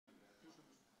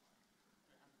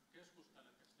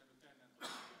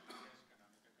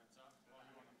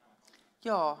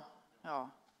Joo,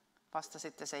 vasta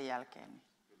sitten sen jälkeen.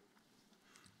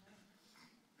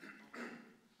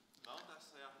 Mä oon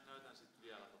tässä ja näytän sitten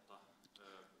vielä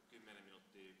 10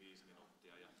 minuuttia, 5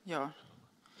 minuuttia. Joo.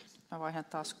 Mä vaihdan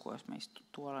taskua, jos mä istun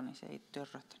tuolla, niin se ei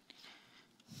törrötä.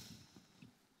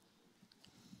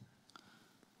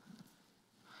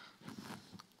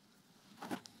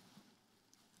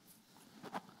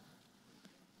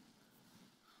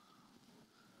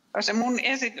 Se mun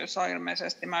esitys on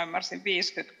ilmeisesti, mä ymmärsin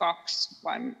 52,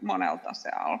 vai monelta se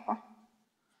alkoi?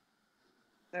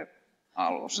 Se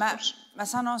alustus. Mä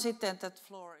sanon sitten, että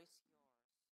floor is...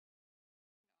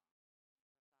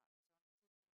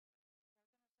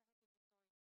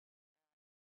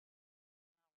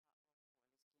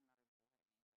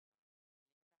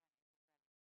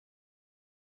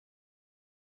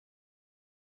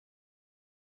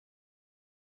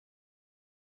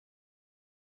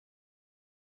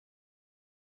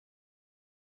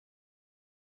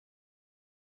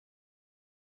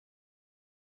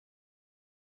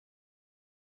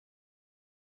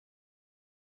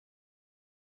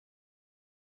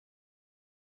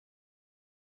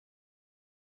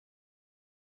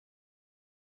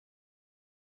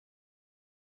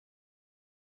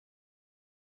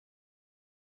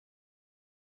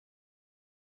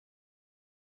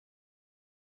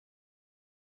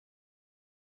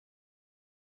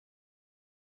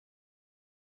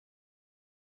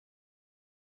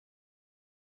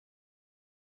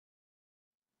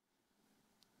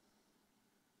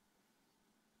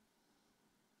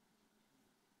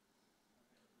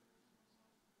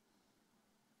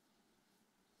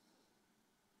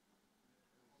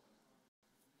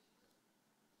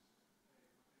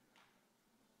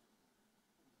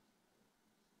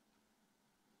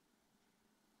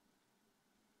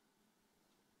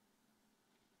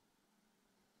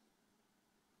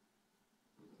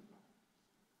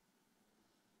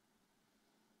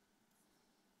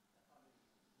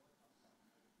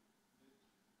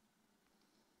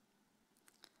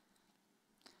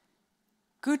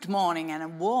 Good morning and a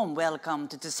warm welcome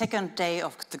to the second day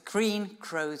of the Green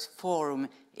Growth Forum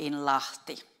in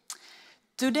Lahti.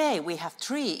 Today we have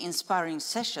 3 inspiring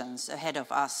sessions ahead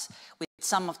of us with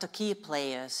some of the key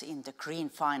players in the green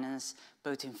finance,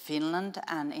 both in Finland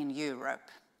and in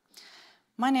Europe.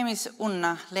 My name is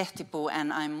Unna Lehtipuu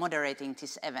and I'm moderating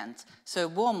this event, so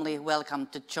warmly welcome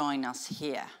to join us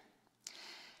here.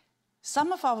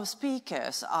 Some of our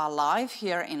speakers are live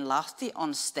here in Lahti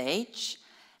on stage.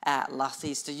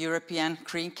 Lahti is the European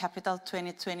Green Capital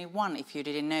 2021, if you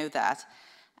didn't know that.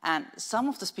 And some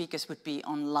of the speakers would be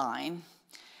online.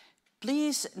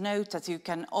 Please note that you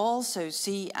can also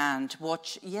see and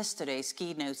watch yesterday's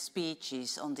keynote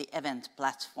speeches on the event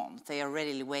platform. They are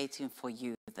readily waiting for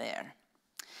you there.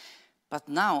 But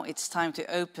now it's time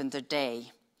to open the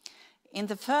day. In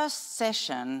the first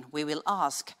session, we will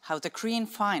ask how the green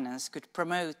finance could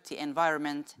promote the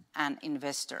environment and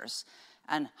investors,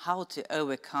 and how to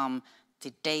overcome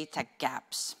the data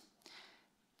gaps.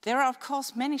 There are, of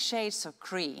course, many shades of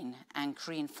green and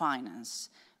green finance.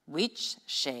 Which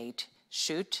shade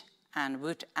should and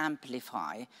would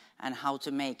amplify, and how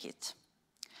to make it?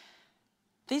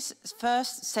 This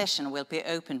first session will be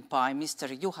opened by Mr.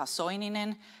 Juha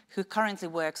Soininen, who currently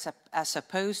works as a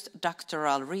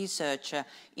postdoctoral researcher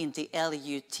in the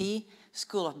LUT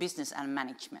School of Business and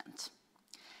Management.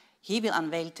 He will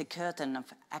unveil the curtain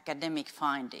of academic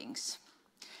findings.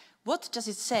 What does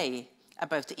it say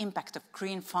about the impact of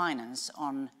green finance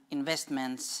on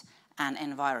investments and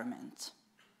environment?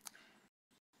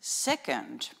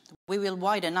 Second, we will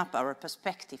widen up our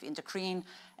perspective into green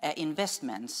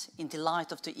investments in the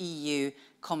light of the EU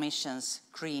Commission's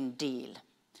Green Deal.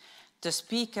 The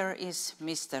speaker is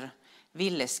Mr.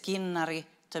 Ville Skinnari,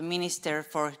 the Minister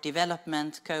for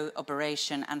Development,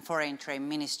 Cooperation and Foreign Trade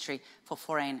Ministry for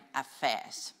Foreign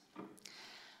Affairs.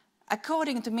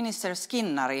 According to Minister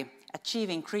Skinnari,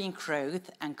 achieving green growth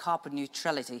and carbon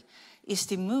neutrality is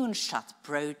the moonshot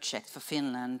project for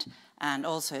Finland and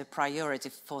also a priority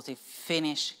for the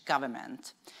Finnish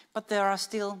government. But there are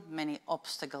still many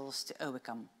obstacles to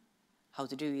overcome. How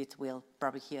to do it, we'll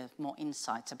probably hear more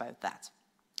insights about that.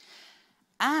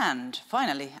 And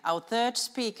finally, our third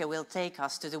speaker will take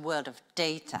us to the world of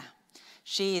data.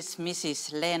 She is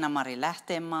Mrs. Leena-Mari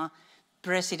Lähteenmaa,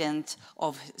 President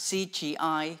of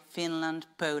CGI, Finland,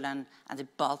 Poland and the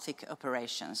Baltic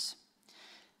operations.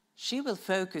 She will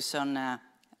focus on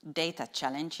data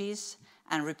challenges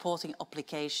and reporting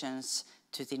obligations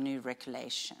to the new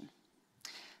regulation.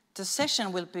 The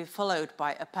session will be followed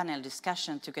by a panel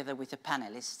discussion together with the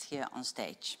panelists here on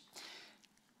stage.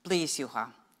 Please, Juha.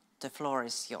 The floor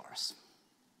is yours.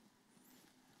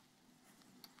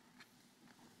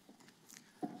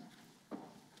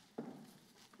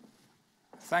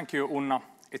 Thank you, Unna.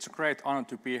 It's a great honor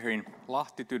to be here in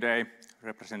Lahti today,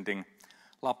 representing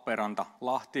Lappeenranta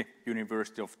Lahti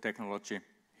University of Technology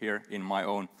here in my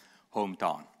own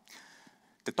hometown.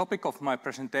 The topic of my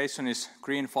presentation is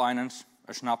green finance,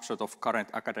 a snapshot of current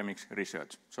academic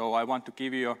research. So I want to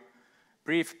give you a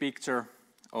brief picture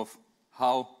of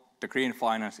how the green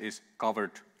finance is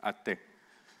covered at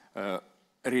the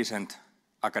recent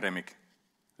academic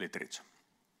literature.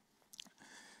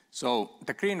 So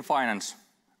the green finance,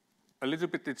 a little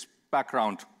bit its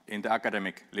background in the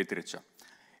academic literature.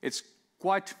 It's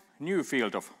quite new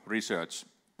field of research.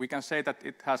 We can say that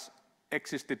it has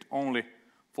existed only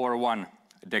for 1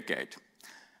 decade.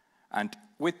 And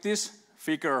with this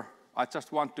figure, I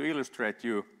just want to illustrate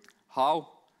you how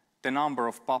the number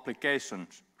of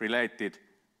publications related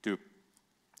to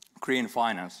green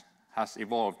finance has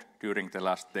evolved during the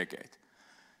last decade.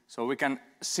 So we can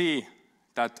see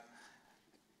that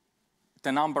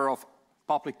the number of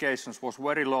publications was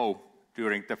very low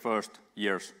during the first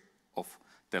years of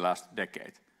the last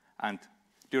decade. And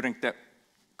during the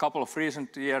couple of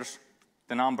recent years,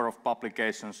 the number of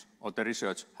publications or the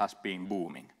research has been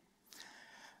booming.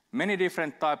 Many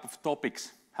different types of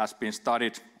topics has been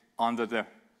studied under the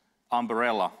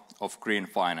umbrella of green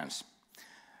finance.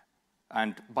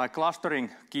 And by clustering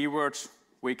keywords,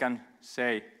 we can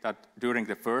say that during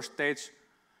the first stage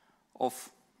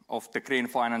of the green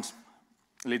finance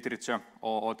literature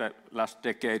or the last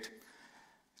decade,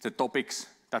 the topics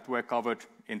that were covered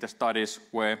in the studies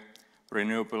were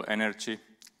renewable energy,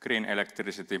 green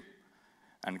electricity,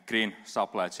 and green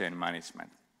supply chain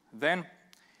management. Then,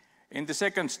 in the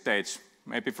second stage,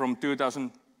 maybe from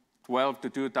 2012 to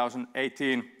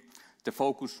 2018, the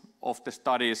focus of the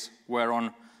studies were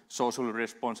on socially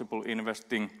responsible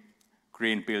investing,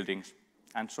 green buildings,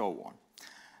 and so on.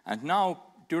 And now,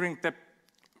 during the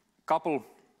couple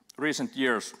recent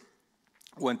years,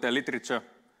 when the literature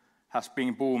has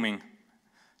been booming,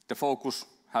 the focus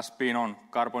has been on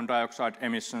carbon dioxide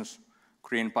emissions,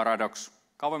 green paradox,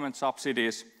 government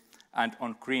subsidies, and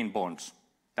on green bonds.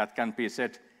 That can be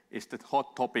said is the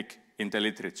hot topic in the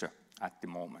literature at the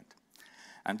moment.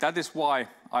 And that is why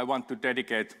I want to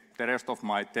dedicate the rest of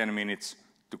my 10 minutes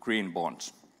to green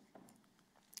bonds.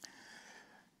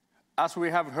 As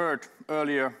we have heard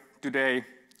earlier today,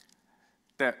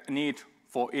 the need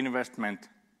for investment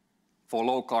for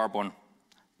low carbon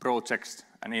projects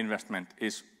and investment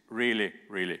is really,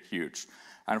 really huge.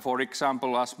 And for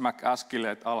example, as McAskill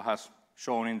et al. Has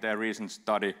shown in their recent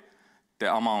study,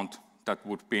 the amount that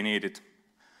would be needed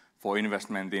for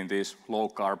investment in these low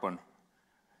carbon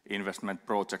investment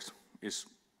projects is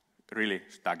really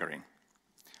staggering.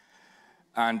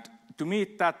 And to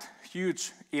meet that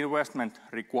huge investment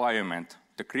requirement,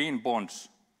 the green bonds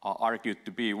are argued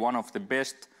to be one of the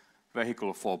best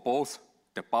vehicles for both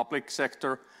the public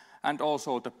sector and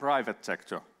also the private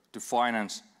sector to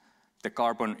finance the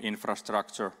carbon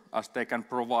infrastructure, as they can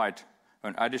provide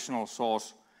an additional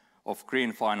source of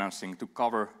green financing to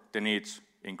cover the needs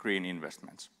in green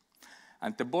investments.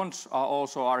 And the bonds are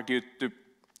also argued to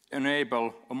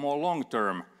enable a more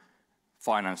long-term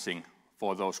financing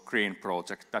for those green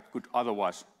projects that could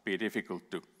otherwise be difficult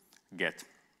to get.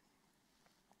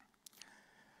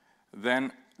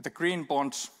 Then the green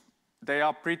bonds, they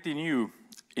are pretty new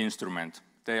instrument.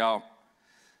 They are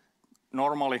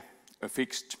normally a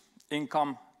fixed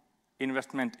income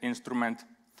investment instrument,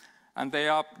 and they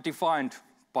are defined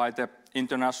by the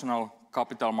International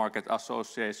Capital Market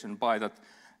Association by that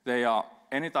they are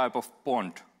any type of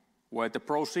bond where the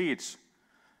proceeds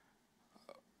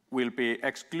will be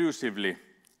exclusively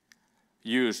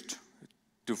used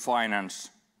to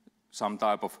finance some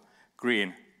type of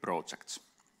green projects.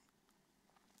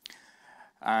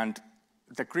 And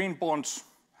the green bonds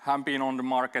have been on the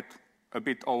market a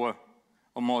bit over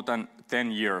or more than 10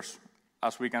 years,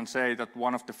 as we can say that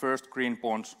one of the first green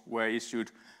bonds were issued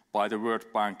by the World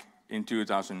Bank in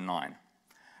 2009.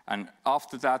 And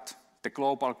after that, the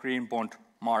global green bond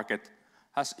market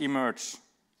has emerged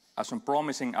as a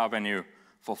promising avenue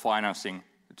for financing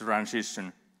the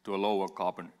transition to a lower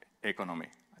carbon economy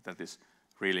that is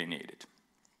really needed.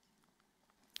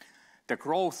 The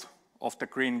growth of the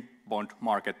green bond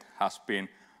market has been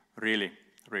really,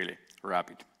 really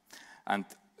rapid. And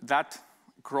that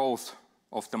growth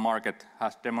of the market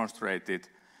has demonstrated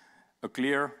a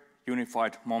clear,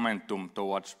 unified momentum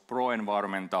towards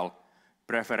pro-environmental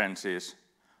preferences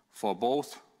for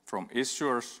both from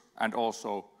issuers and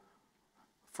also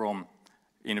from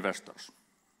investors.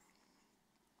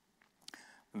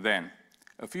 Then,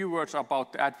 a few words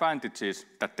about the advantages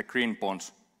that the green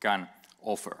bonds can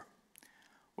offer.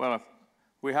 Well,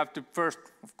 we have to first,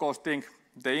 of course, think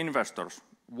the investors.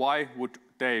 Why would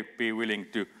they be willing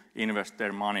to invest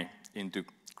their money into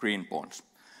green bonds?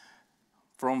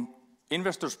 From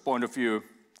investors' point of view,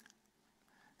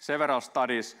 several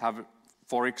studies have,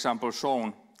 for example,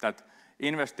 shown that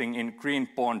investing in green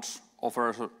bonds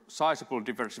offers a sizable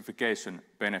diversification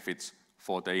benefits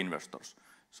for the investors.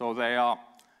 So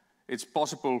it's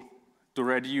possible to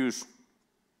reduce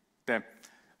the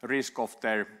risk of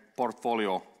their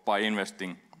portfolio by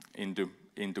investing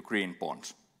into green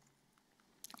bonds.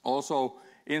 Also,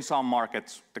 in some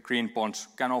markets, the green bonds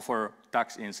can offer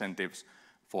tax incentives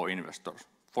for investors.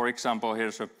 For example,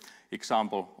 here's an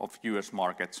example of US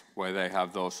markets where they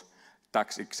have those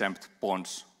tax-exempt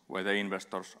bonds where the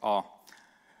investors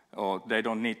they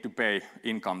don't need to pay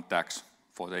income tax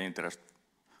for the interest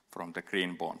from the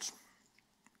green bonds.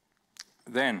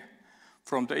 Then,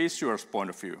 from the issuer's point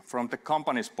of view, from the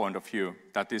company's point of view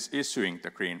that is issuing the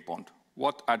green bond,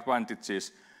 what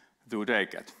advantages do they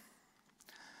get?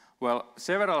 Well,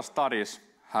 several studies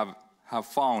have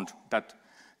found that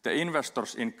the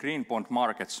investors in green bond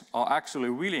markets are actually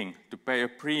willing to pay a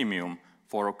premium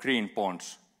for green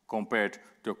bonds compared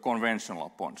to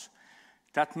conventional bonds.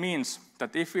 That means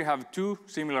that if we have two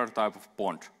similar type of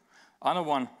bond, another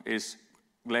one is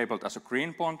labeled as a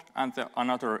green bond and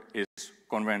another is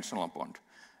conventional bond.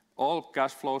 All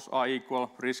cash flows are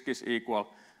equal, risk is equal,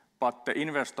 but the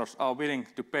investors are willing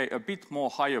to pay a bit more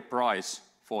higher price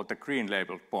for the green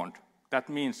labeled bond. That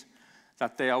means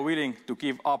that they are willing to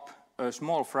give up a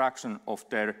small fraction of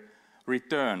their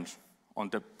returns on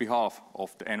the behalf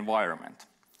of the environment.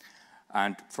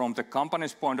 And from the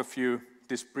company's point of view,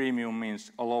 this premium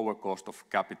means a lower cost of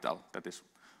capital. That is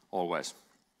always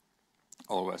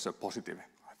a positive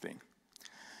thing.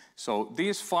 So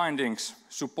these findings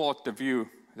support the view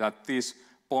that these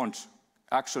bonds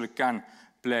actually can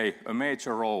play a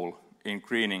major role in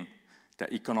greening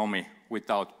the economy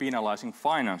without penalizing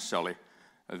financially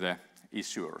the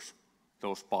issuers,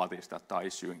 those parties that are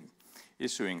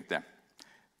issuing the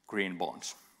green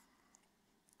bonds.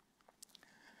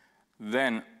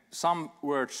 Then some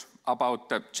words about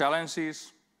the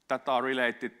challenges that are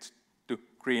related to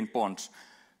green bonds,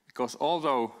 because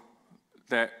although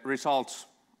the results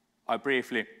I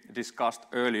briefly discussed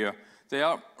earlier, they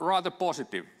are rather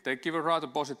positive. They give a rather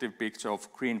positive picture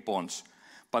of green bonds,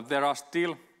 but there are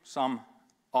still some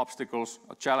obstacles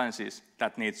or challenges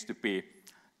that needs to be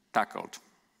tackled.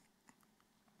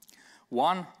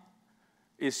 One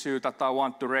issue that I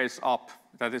want to raise up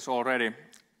that is already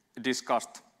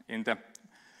discussed in the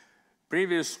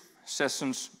previous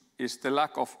sessions is the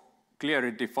lack of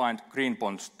clearly defined green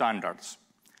bond standards.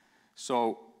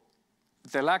 So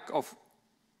the lack of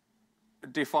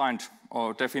defined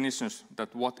or definitions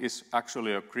that what is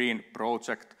actually a green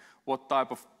project, what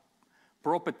type of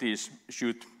properties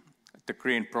should the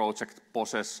green project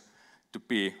possess to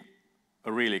be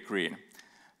really green.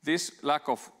 This lack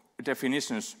of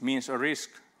definitions means a risk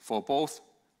for both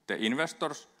the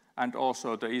investors and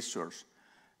also the issuers,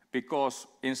 because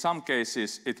in some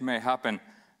cases it may happen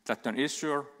that an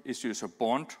issuer issues a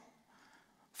bond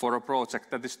for a project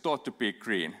that is thought to be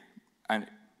green, and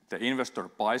the investor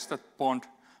buys that bond,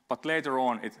 but later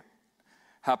on it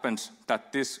happens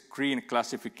that this green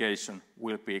classification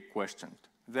will be questioned.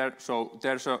 So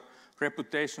there's a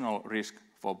reputational risk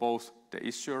for both the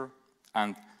issuer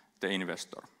and the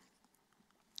investor.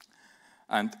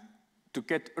 And to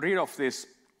get rid of this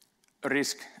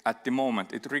risk at the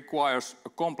moment, it requires a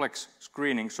complex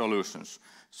screening solutions.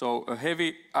 So a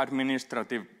heavy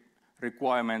administrative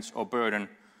requirements or burden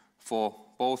for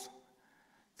both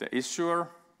the issuer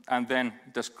and then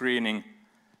the screening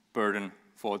burden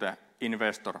for the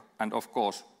investor. And of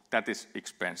course, that is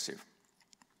expensive.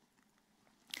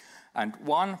 And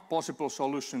one possible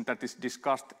solution that is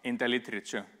discussed in the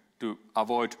literature to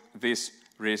avoid this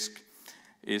risk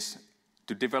is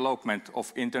the development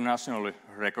of internationally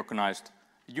recognized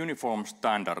uniform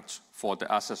standards for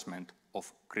the assessment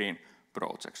of green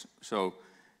projects. So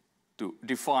to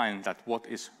define that what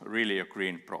is really a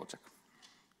green project.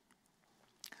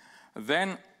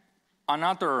 Then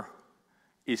another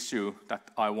issue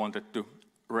that I wanted to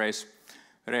raise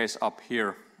up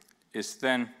here is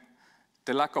then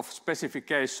the lack of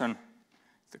specification,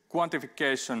 the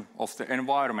quantification of the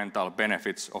environmental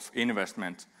benefits of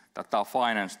investment that are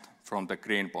financed from the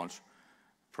green bonds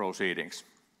proceedings.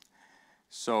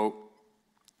 So,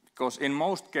 because in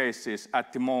most cases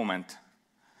at the moment,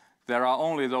 there are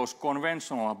only those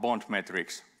conventional bond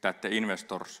metrics that the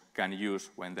investors can use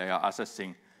when they are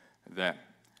assessing the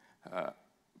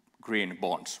green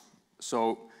bonds.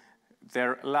 So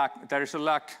there is a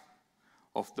lack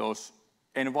of those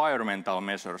environmental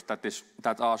measures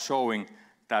that are showing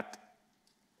that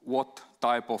what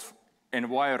type of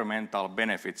environmental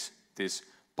benefits this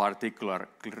particular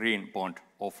green bond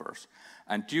offers.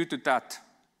 And due to that,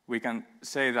 we can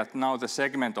say that now the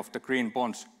segment of the green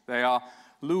bonds, they are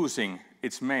losing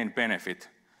its main benefit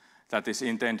that is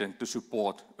intended to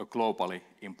support a globally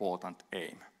important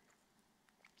aim.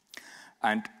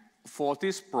 And for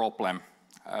this problem,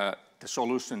 the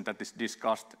solution that is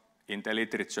discussed in the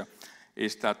literature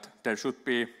is that there should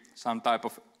be some type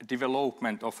of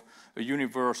development of a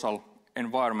universal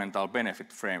environmental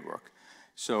benefit framework.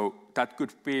 So that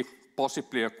could be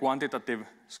possibly a quantitative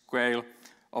scale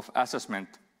of assessment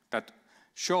that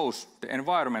shows the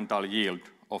environmental yield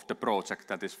of the project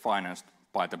that is financed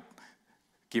by the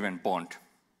given bond.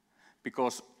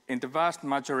 Because in the vast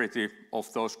majority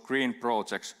of those green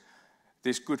projects,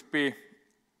 this could be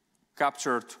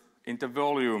captured in the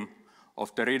volume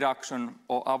of the reduction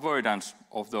or avoidance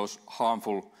of those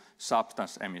harmful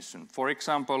substance emissions. For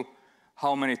example,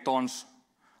 how many tons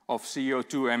of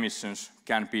CO2 emissions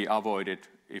can be avoided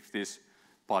if this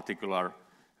particular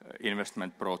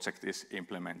investment project is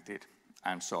implemented,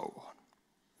 and so on.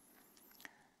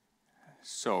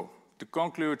 So, to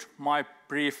conclude my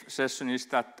brief session is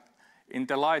that in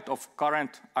the light of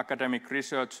current academic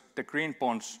research, the green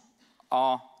bonds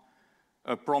are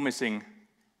a promising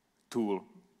tool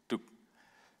to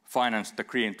finance the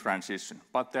green transition,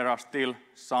 but there are still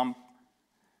some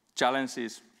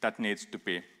challenges that needs to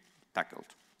be tackled.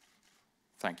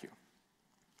 Thank you.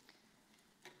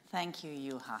 Thank you,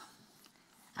 Juha.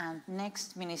 And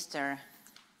next, Minister.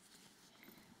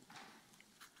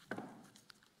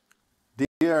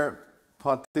 Dear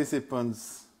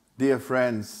participants, dear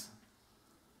friends,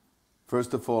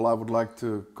 first of all, I would like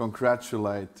to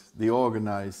congratulate the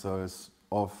organizers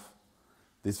of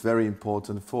this very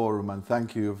important forum and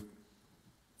thank you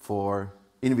for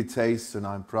invitation.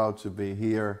 I'm proud to be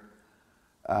here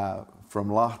from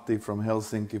Lahti, from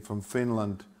Helsinki, from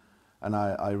Finland, and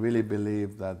I really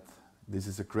believe that this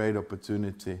is a great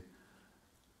opportunity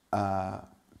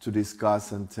to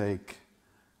discuss and take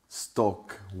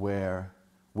stock where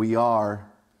we are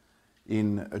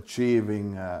in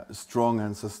achieving strong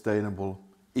and sustainable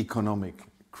economic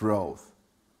growth.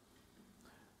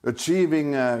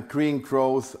 Achieving green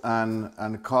growth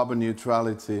and carbon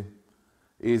neutrality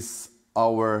is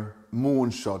our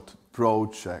moonshot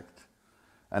project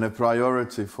and a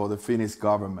priority for the Finnish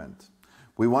government.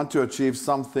 We want to achieve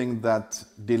something that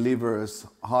delivers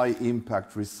high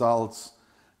impact results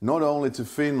not only to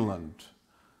Finland,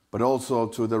 but also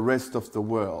to the rest of the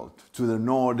world, to the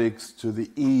Nordics, to the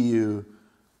EU,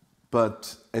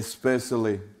 but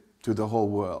especially to the whole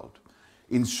world.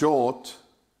 In short,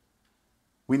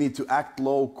 we need to act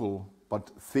local,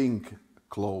 but think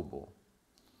global.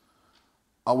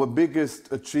 Our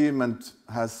biggest achievement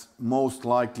has most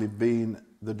likely been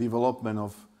the development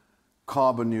of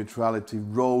carbon neutrality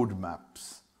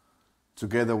roadmaps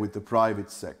together with the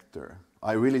private sector.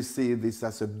 I really see this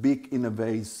as a big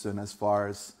innovation as far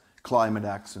as climate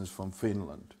actions from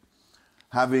Finland.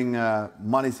 Having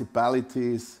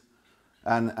municipalities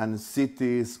and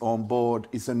cities on board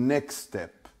is a next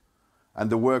step,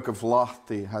 and the work of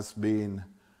Lahti has been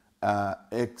a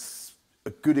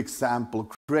good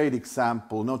example, great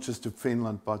example, not just to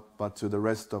Finland but to the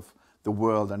rest of the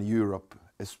world and Europe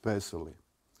especially.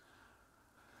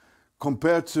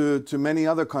 Compared to many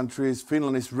other countries,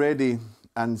 Finland is ready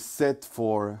and set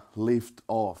for lift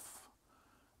off.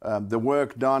 The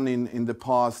work done in the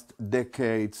past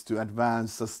decades to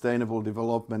advance sustainable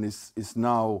development is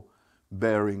now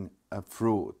bearing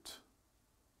fruit.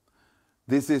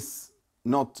 This is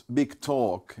not big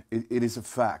talk, it is a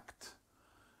fact.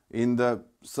 In the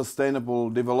Sustainable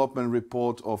Development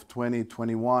Report of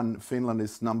 2021, Finland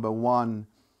is #1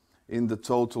 in the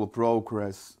total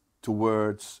progress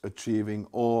towards achieving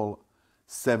all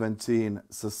 17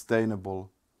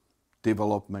 sustainable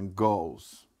development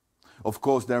goals. Of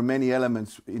course, there are many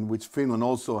elements in which Finland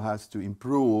also has to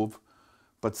improve,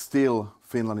 but still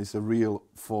Finland is a real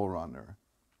forerunner.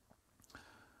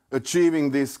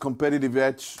 Achieving this competitive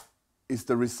edge is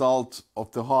the result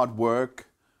of the hard work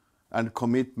and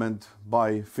commitment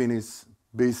by Finnish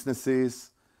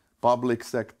businesses, public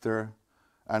sector,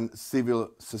 and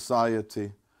civil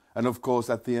society, and of course,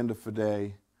 at the end of the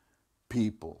day,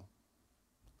 people.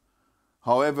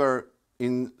 However,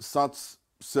 in such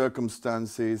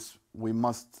circumstances, we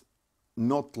must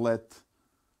not let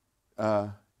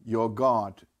your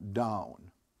guard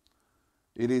down.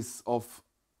 It is of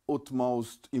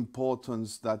utmost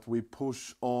importance that we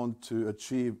push on to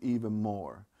achieve even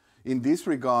more. In this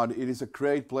regard, it is a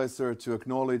great pleasure to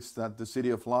acknowledge that the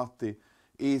city of Lahti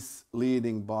is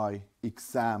leading by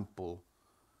example.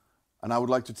 And I would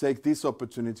like to take this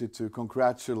opportunity to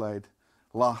congratulate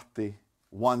Lahti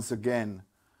once again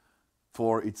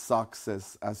for its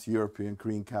success as European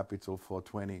Green Capital for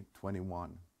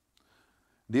 2021.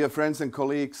 Dear friends and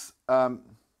colleagues, our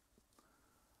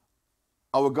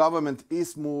government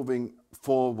is moving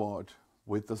forward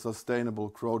with the Sustainable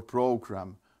Growth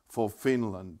Programme for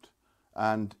Finland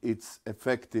and its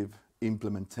effective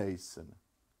implementation.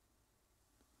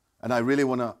 And I really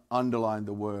want to underline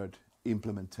the word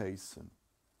implementation.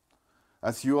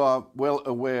 As you are well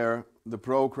aware, the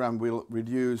program will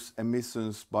reduce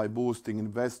emissions by boosting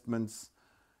investments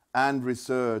and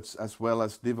research as well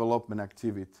as development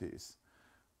activities.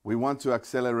 We want to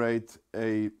accelerate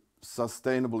a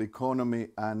sustainable economy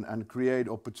and create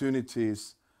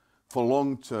opportunities for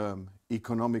long-term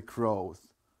economic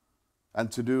growth, and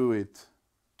to do it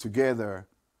together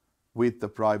with the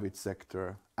private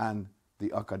sector and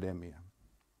the academia.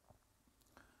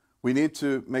 We need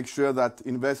to make sure that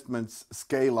investments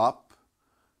scale up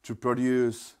to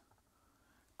produce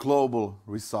global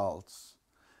results.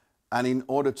 And in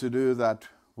order to do that,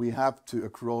 we have to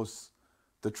cross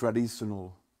the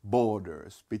traditional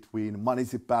borders between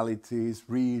municipalities,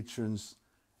 regions,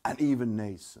 and even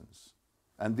nations.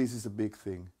 And this is a big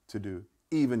thing to do,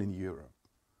 even in Europe.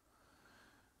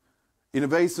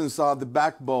 Innovations are the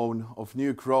backbone of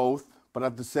new growth, but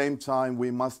at the same time we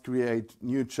must create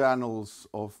new channels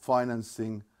of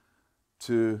financing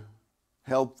to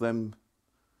help them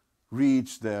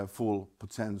reach their full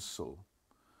potential.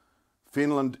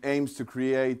 Finland aims to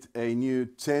create a new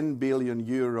 10 billion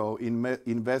euro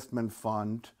investment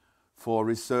fund for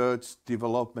research,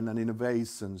 development and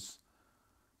innovations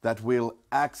that will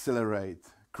accelerate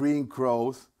green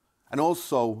growth and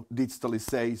also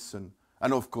digitalization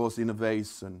and of course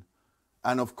innovation,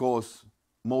 and of course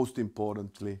most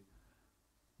importantly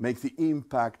make the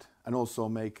impact and also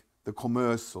make the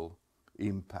commercial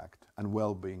impact and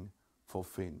well-being for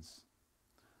Finns.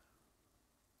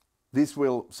 This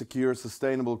will secure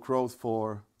sustainable growth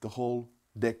for the whole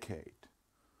decade.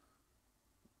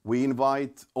 We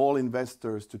invite all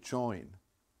investors to join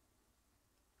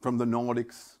from the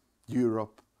Nordics,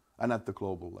 Europe and at the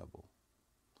global level.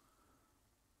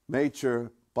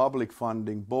 Major public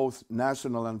funding, both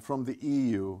national and from the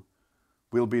EU,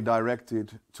 will be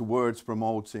directed towards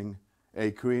promoting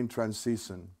a green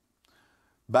transition.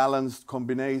 Balanced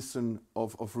combination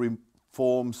of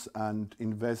reforms and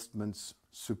investments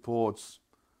supports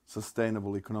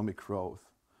sustainable economic growth.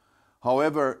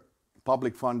 However,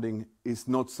 public funding is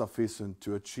not sufficient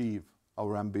to achieve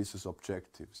our ambitious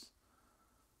objectives.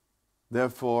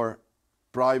 Therefore,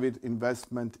 private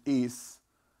investment is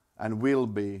and will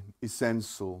be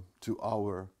essential to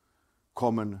our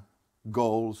common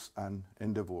goals and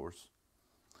endeavors.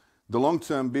 The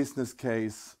long-term business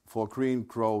case for green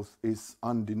growth is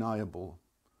undeniable.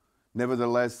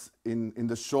 Nevertheless, in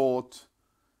the short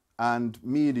and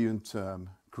medium term,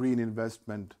 green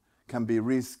investment can be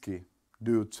risky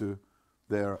due to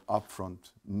their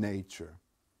upfront nature.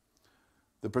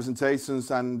 The presentations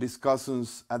and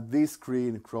discussions at this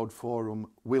Green Growth Forum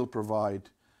will provide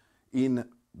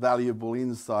invaluable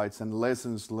insights and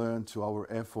lessons learned to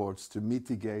our efforts to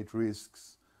mitigate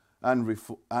risks and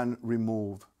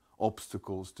remove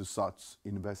obstacles to such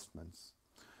investments.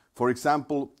 For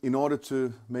example, in order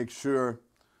to make sure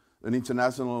an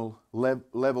international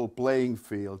level playing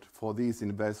field for these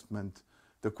investments,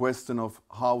 the question of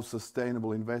how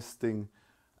sustainable investing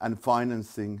and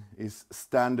financing is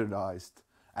standardized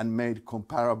and made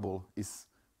comparable is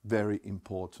very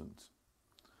important.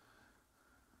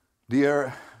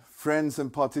 Dear friends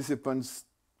and participants,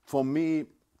 for me,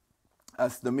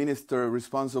 as the Minister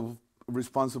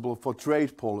responsible for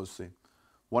trade policy,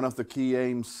 one of the key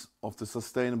aims of the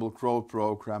Sustainable Growth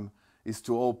Programme is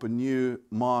to open new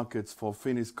markets for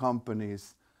Finnish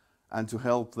companies and to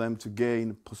help them to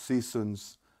gain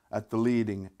positions at the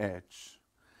leading edge.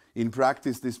 In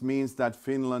practice, this means that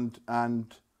Finland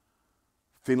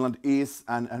is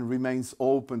and remains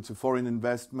open to foreign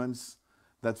investments,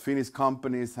 that Finnish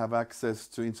companies have access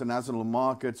to international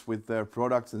markets with their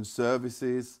products and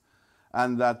services,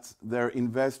 and that their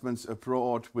investments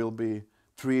abroad will be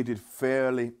treated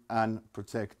fairly and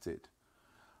protected.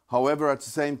 However, at the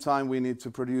same time, we need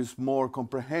to produce more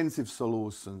comprehensive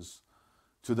solutions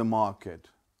to the market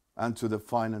and to the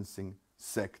financing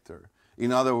sector.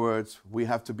 In other words, we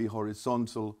have to be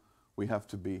horizontal, we have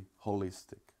to be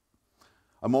holistic.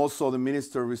 I'm also the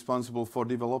Minister responsible for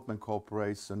development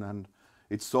cooperation, and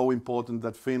it's so important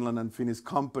that Finland and Finnish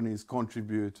companies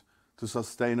contribute to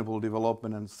sustainable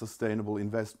development and sustainable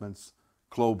investments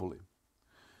globally.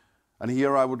 And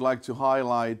here I would like to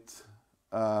highlight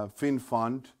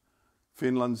Finnfund,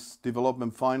 Finland's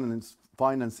development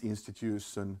finance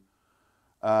institution,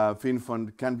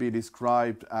 Finnfund can be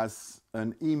described as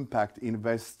an impact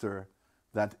investor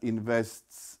that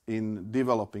invests in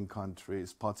developing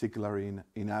countries, particularly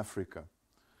in Africa.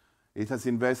 It has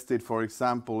invested, for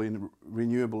example, in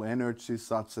renewable energy,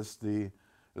 such as the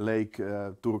Lake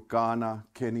Turkana,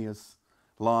 Kenya's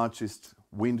largest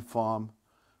wind farm.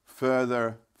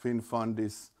 Further, Finnfund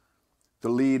is the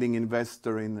leading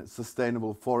investor in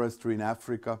sustainable forestry in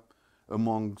Africa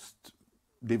amongst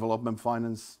development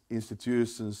finance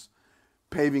institutions,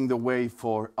 paving the way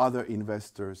for other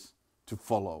investors to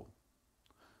follow.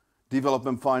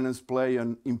 Development finance play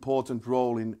an important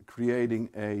role in creating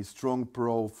a strong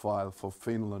profile for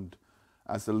Finland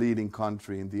as a leading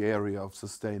country in the area of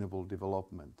sustainable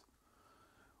development.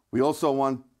 We also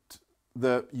want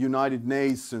the United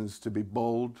Nations to be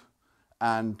bold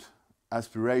and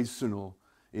aspirational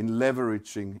in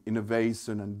leveraging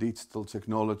innovation and digital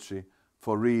technology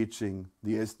for reaching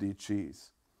the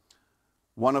SDGs.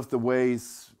 One of the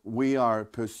ways we are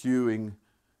pursuing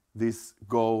this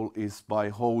goal is by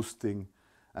hosting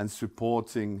and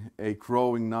supporting a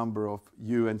growing number of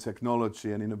UN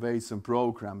technology and innovation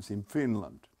programs in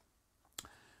Finland.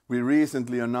 We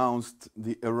recently announced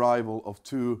the arrival of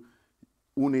 2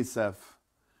 UNICEF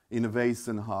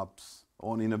innovation hubs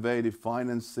on innovative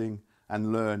financing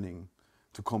and learning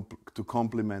to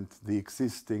complement the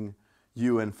existing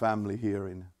UN family here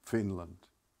in Finland.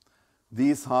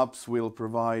 These hubs will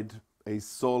provide a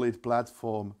solid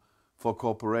platform for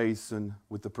cooperation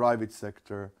with the private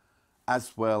sector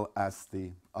as well as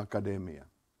the academia.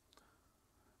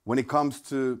 When it comes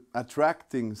to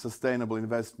attracting sustainable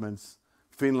investments,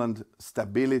 Finland's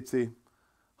stability,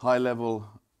 high-level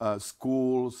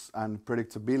schools and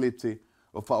predictability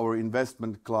of our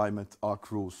investment climate are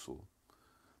crucial.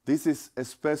 This is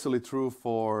especially true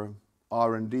for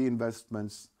R&D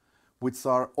investments, which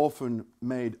are often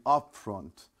made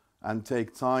upfront and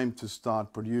take time to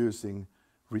start producing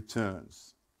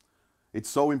returns. It's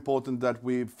so important that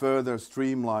we further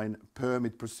streamline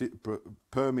permit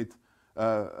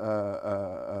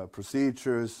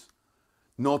procedures,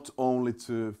 not only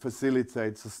to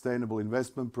facilitate sustainable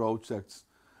investment projects,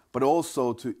 but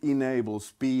also to enable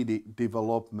speedy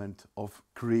development of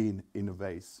green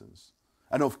innovations.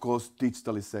 And of course,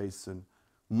 digitalization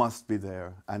must be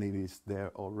there, and it is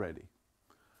there already.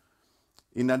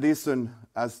 In addition,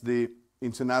 as the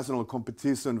international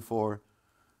competition for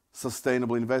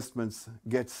sustainable investments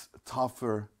gets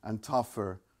tougher and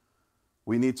tougher,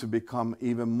 we need to become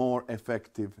even more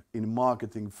effective in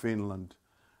marketing Finland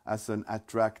as an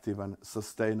attractive and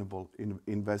sustainable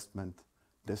investment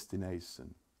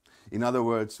destination. In other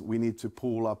words, we need to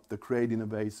pull up the great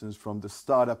innovations from the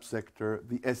startup sector,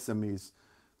 the SMEs,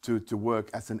 to work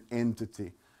as an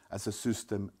entity, as a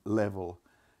system-level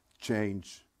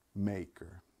change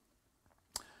maker.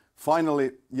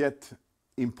 Finally, yet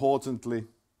importantly,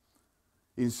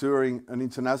 ensuring an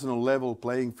international level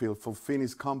playing field for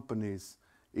Finnish companies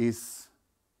is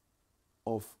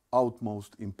of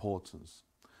utmost importance.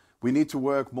 We need to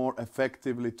work more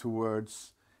effectively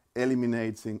towards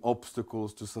eliminating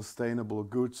obstacles to sustainable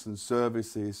goods and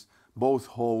services, both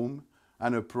home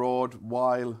and abroad,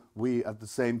 while we at the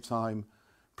same time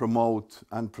promote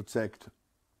and protect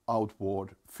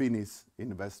outward Finnish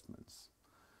investments.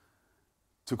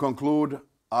 To conclude,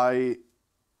 I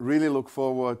really look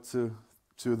forward to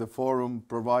the forum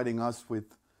providing us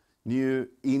with new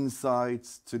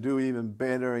insights to do even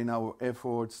better in our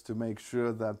efforts to make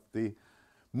sure that the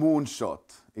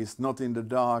moonshot is not in the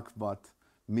dark but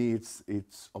meets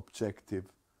its objective: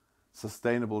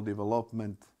 sustainable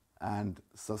development and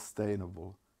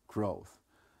sustainable growth.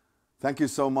 Thank you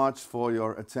so much for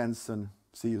your attention.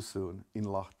 See you soon in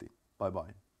Lahti.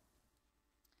 Bye-bye.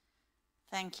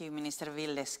 Thank you, Minister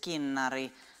Ville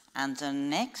Skinnari. And the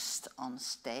next on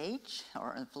stage,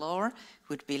 or on the floor,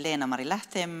 would be Leena-Mari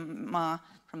Lähteenmaa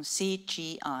from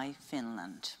CGI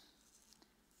Finland.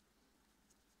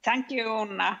 Thank you,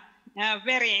 Unna.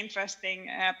 Very interesting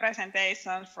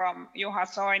presentation from Juha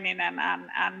Soininen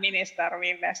and Minister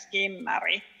Ville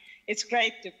Skinnari. It's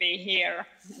great to be here,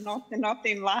 not in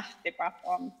Lahti, but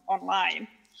online.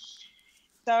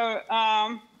 So,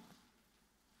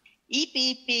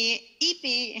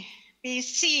 EPBC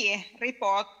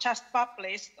report just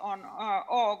published on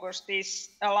August is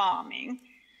alarming.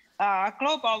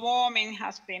 Global warming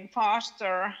has been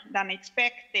faster than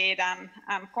expected, and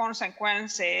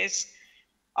consequences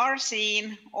are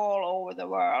seen all over the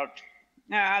world.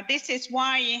 This is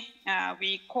why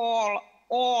we call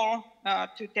all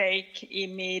to take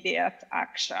immediate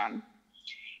action.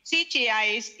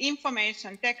 CGI is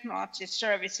information technology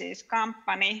services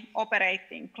company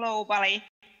operating globally.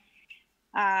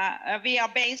 We are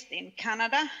based in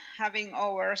Canada, having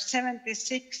over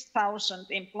 76,000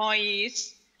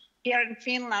 employees. Here in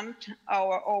Finland,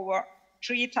 our over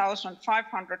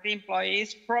 3,500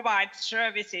 employees provide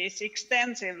services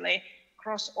extensively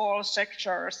across all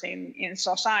sectors in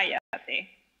society.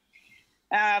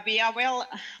 We are well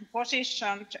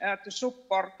positioned to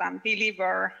support and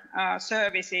deliver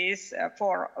services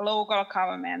for local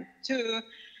government too,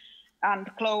 and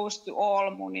close to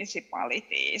all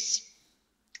municipalities.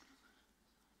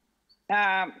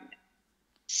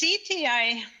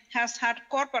 CTI has had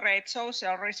corporate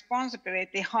social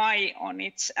responsibility high on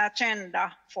its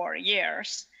agenda for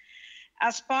years.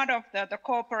 As part of the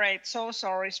corporate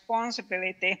social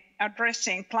responsibility,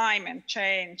 addressing climate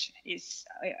change is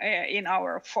in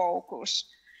our focus.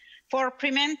 For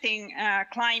preventing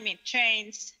climate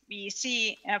change, we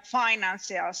see a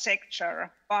financial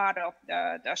sector part of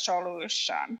the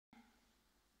solution.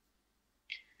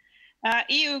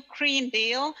 EU Green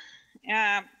Deal,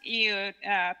 EU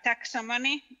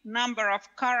taxonomy, number of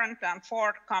current and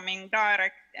forthcoming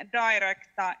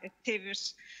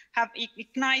directives have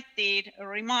ignited a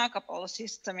remarkable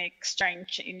systemic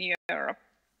change in Europe.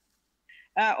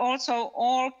 Also,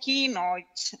 all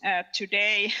keynotes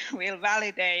today will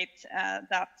validate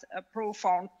that a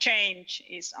profound change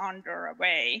is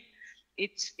underway.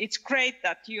 It's great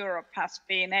that Europe has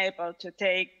been able to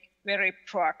take very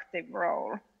proactive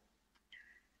role.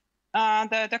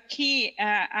 The key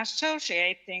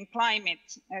associating climate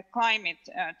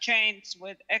change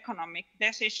with economic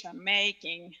decision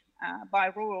making by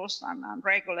rules and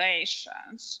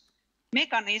regulations.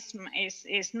 Mechanism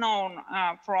is known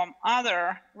from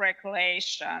other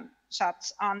regulations such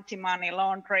as anti-money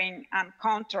laundering and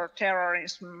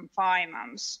counter-terrorism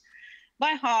finance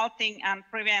by halting and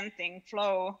preventing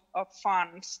flow of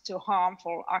funds to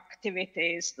harmful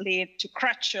activities lead to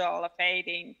gradual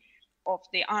fading of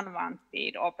the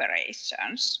unwanted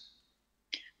operations.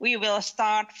 We will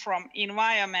start from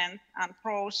environment and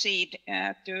proceed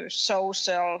to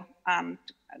social and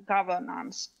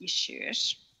governance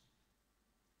issues.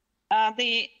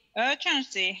 The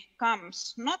urgency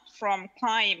comes not from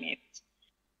climate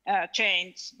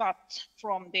change, but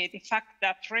from the fact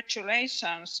that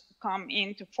regulations come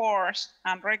into force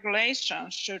and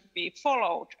regulations should be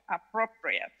followed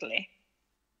appropriately.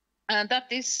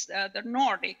 That is the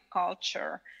Nordic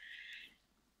culture.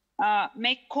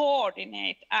 Make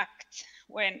coordinate act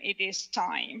when it is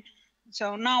time.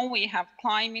 So now we have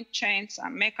climate change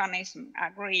and mechanism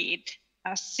agreed.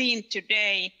 As seen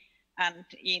today and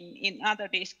in other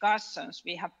discussions,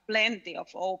 we have plenty of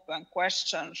open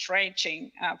questions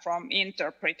ranging from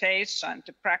interpretation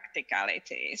to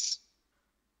practicalities.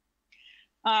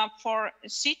 For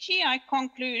CGI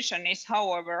conclusion is,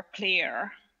 however,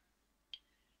 clear.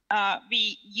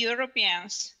 We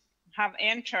Europeans have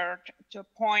entered to a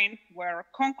point where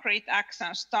concrete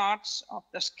action starts of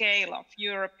the scale of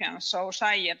European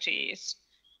societies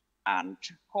and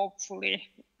hopefully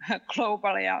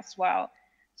globally as well.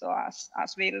 So as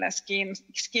Ville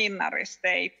Skinnari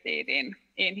stated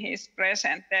in his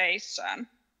presentation.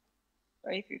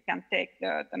 So if you can take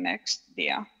the next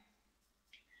dia.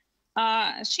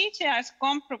 CGI's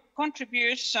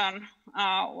contribution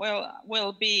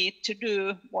will be to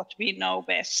do what we know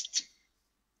best.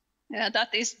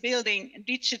 That is building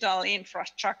digital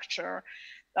infrastructure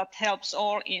that helps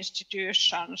all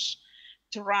institutions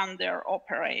to run their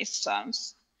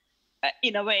operations.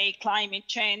 In a way, climate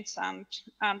change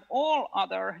and all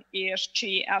other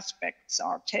ESG aspects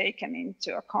are taken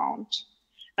into account.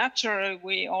 Naturally,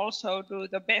 we also do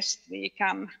the best we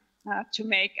can to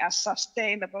make as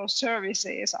sustainable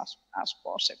services as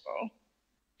possible.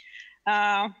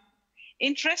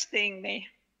 Interestingly,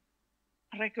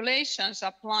 regulations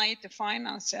apply to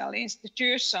financial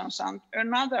institutions, and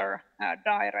another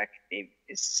directive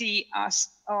is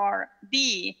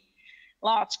CSRD,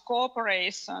 large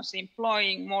corporations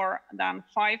employing more than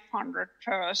 500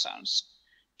 persons.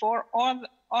 For all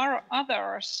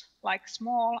others, like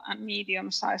small and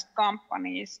medium-sized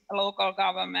companies, local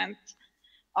government,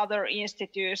 other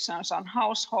institutions and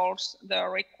households, the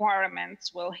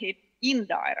requirements will hit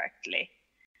indirectly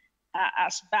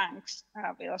as banks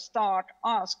will start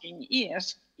asking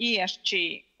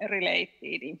ESG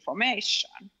related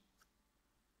information.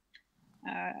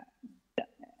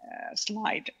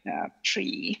 Slide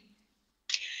 3.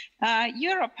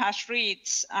 Europe has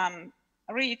reached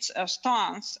a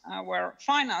stance where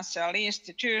financial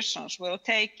institutions will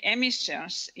take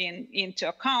emissions into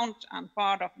account and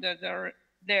part of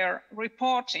their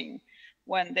reporting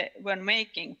when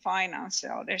making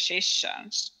financial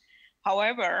decisions.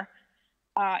 However,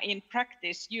 in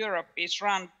practice, Europe is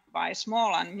run by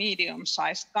small and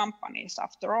medium-sized companies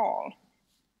after all.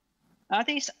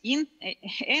 These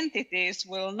entities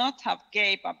will not have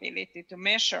capability to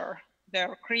measure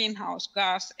their greenhouse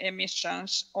gas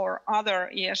emissions or other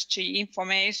ESG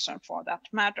information for that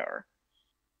matter.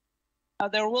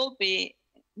 There will be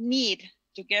need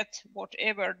to get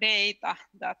whatever data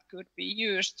that could be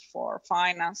used for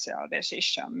financial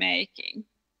decision making.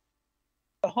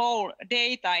 The whole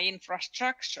data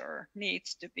infrastructure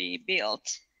needs to be built.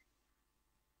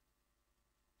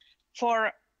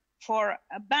 For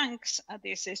banks,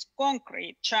 this is a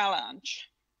concrete challenge.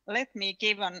 Let me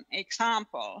give an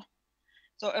example.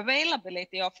 So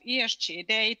availability of ESG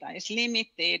data is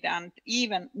limited and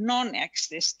even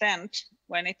non-existent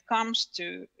when it comes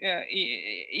to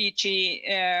e.g.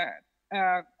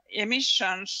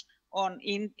 Emissions on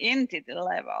entity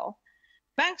level.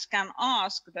 Banks can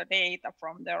ask the data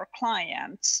from their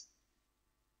clients.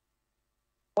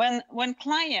 When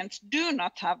clients do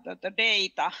not have the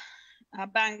data,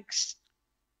 banks,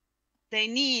 they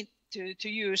need to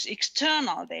use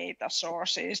external data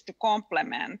sources to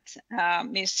complement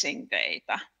missing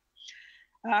data.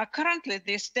 Currently,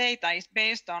 this data is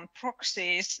based on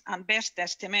proxies and best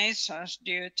estimations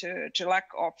due to lack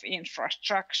of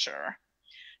infrastructure.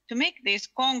 To make this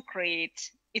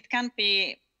concrete, it can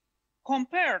be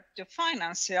compared to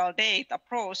financial data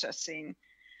processing,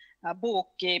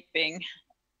 bookkeeping,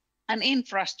 and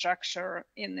infrastructure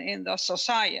in the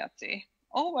society.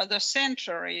 Over the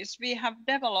centuries, we have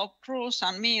developed rules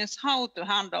and means how to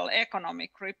handle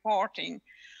economic reporting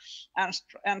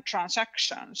and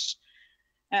transactions.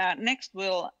 Next,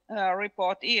 we'll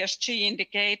report ESG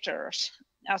indicators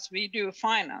as we do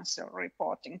financial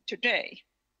reporting today.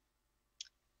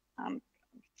 And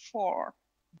 4.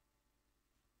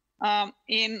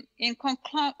 In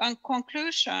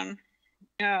conclusion,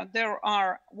 there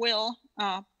are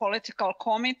political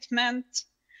commitment,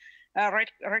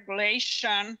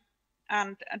 regulation,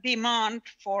 and demand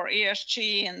for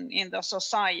ESG in the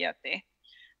society.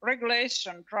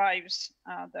 Regulation drives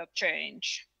the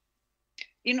change.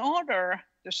 In order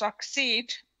to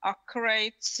succeed,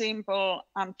 accurate, simple,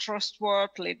 and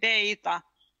trustworthy data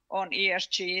on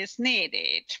ESG is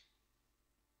needed.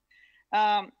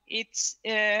 It's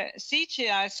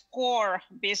CGI's core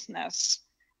business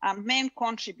and main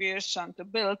contribution to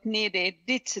build needed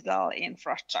digital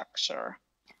infrastructure.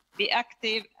 We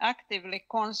actively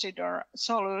consider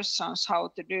solutions how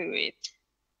to do it.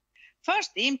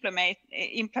 First,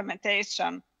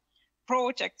 implementation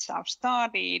projects have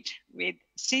started with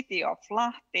City of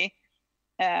Lahti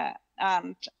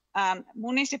and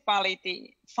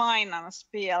Municipality Finance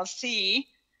PLC,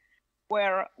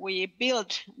 where we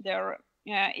build their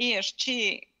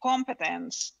ESG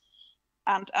competence,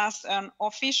 and as an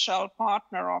official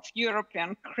partner of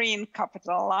European Green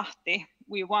Capital Lahti,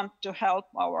 we want to help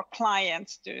our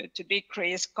clients to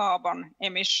decrease carbon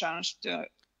emissions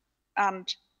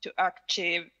and to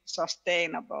achieve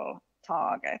sustainable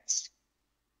targets.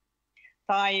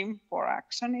 Time for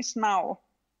action is now.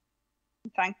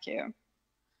 Thank you.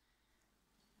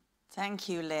 Thank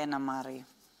you, Leena-Mari.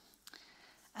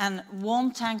 And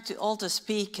warm thank to all the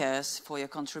speakers for your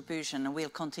contribution, and we'll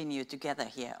continue together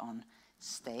here on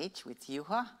stage with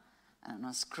Juha and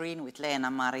on screen with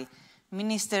Leena-Mari.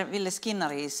 Minister Ville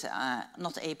Skinnari is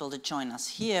not able to join us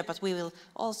here, but we will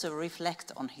also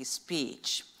reflect on his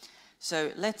speech.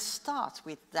 So let's start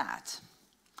with that.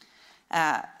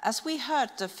 As we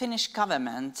heard, the Finnish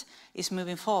government is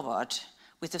moving forward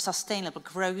with a sustainable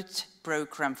growth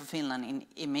program for Finland in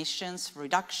emissions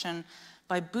reduction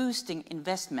by boosting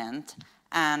investment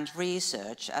and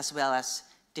research as well as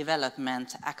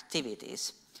development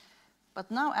activities. But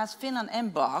now as Finland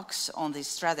embarks on this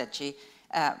strategy,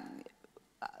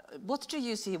 what do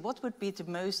you see, what would be the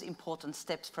most important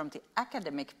steps from the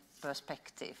academic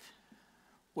perspective?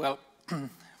 Well,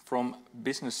 from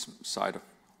business side,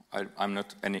 I'm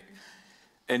not any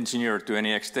engineer to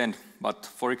any extent, but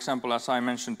for example, as I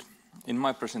mentioned in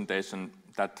my presentation,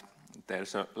 that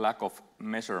there's a lack of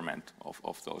measurement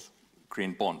of those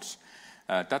green bonds.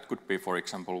 That could be, for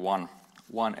example,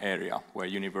 one area where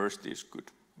universities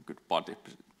could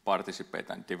participate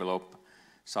and develop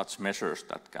such measures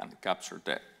that can capture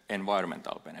the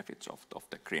environmental benefits of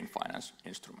the green finance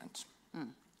instruments.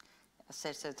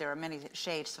 So there are many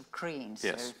shades of green.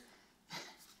 Yes.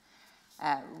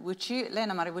 So,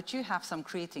 Leena-Mari, would you have some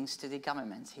greetings to the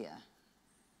government here?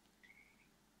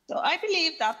 So I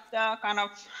believe that the kind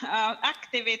of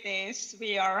activities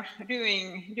we are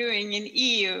doing in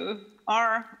EU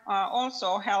are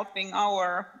also helping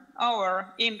our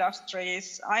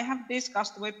industries. I have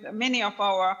discussed with many of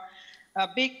our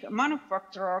big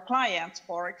manufacturer clients,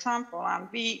 for example, and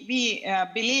we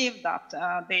believe that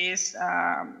these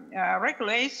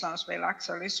regulations will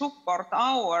actually support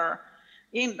our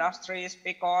industries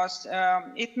because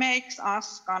it makes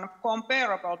us kind of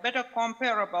comparable, better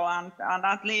comparable, and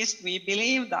at least we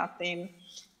believe that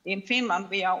in Finland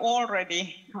we are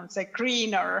already, say,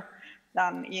 greener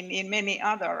than in many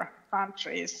other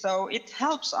countries. So it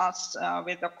helps us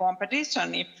with the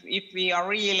competition if we are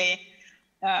really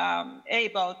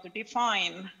able to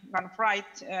define kind of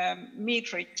right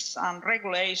metrics and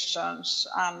regulations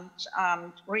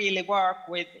and really work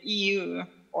with EU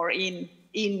or in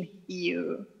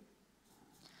EU.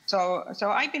 So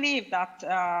I believe that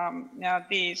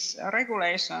these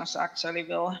regulations actually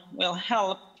will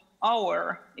help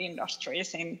our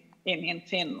industries in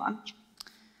Finland.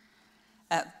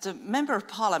 The Member of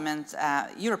Parliament,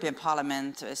 European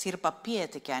Parliament, Sirpa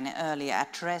Pietikäinen, earlier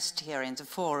addressed here in the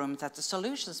forum that the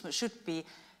solutions should be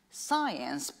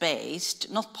science-based,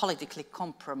 not politically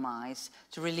compromised,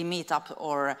 to really meet up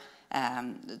or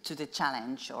to the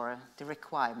challenge or the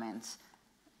requirements.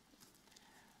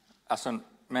 As a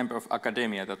member of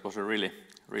academia, that was a really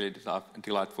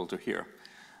delightful to hear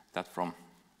that from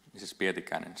Mrs.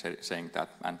 Pietikäinen saying that,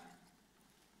 and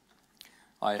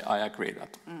I agree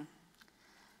that.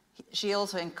 She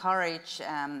also encouraged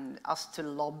us to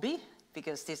lobby,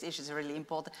 because these issues are really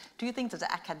important. Do you think that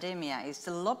the academia is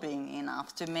still lobbying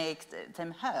enough to make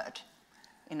them heard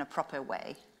in a proper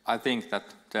way? I think that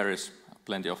there is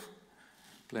plenty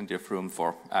of room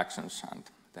for actions, and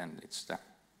then it's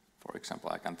for example,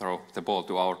 I can throw the ball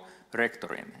to our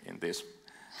rector in this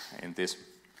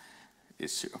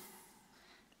issue.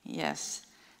 Yes.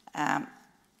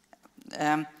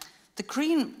 The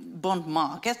green bond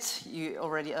market, you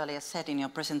already earlier said in your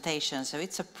presentation, so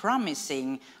it's a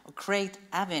promising, a great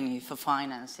avenue for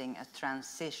financing a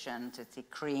transition to the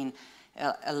green,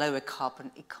 a lower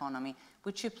carbon economy.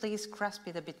 Would you please grasp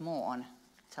it a bit more and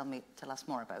tell us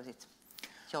more about it,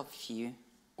 your view?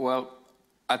 Well,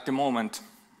 at the moment,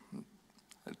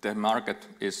 the market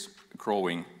is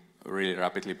growing really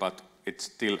rapidly, but it's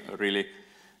still really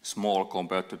small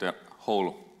compared to the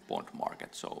whole bond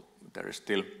market. So there is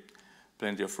still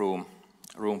plenty of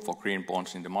room for green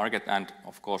bonds in the market, and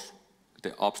of course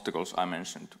the obstacles I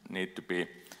mentioned need to be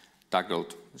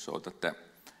tackled so that the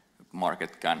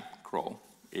market can grow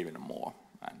even more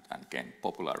and gain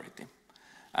popularity.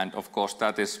 And of course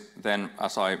that is then,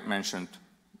 as I mentioned,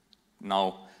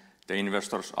 now the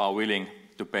investors are willing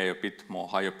to pay a bit more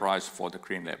higher price for the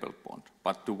green label bond.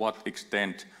 But to what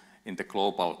extent in the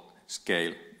global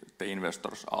scale the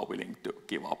investors are willing to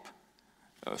give up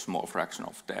a small fraction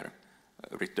of their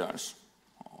returns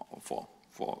for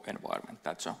environment.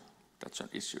 That's an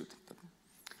issue.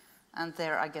 And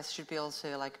there, I guess, should be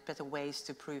also like better ways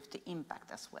to prove the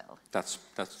impact as well. That's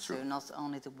true. So not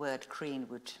only the word green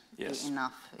would be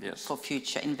enough Yes. for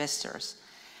future investors.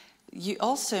 You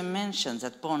also mentioned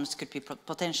that bonds could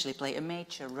potentially play a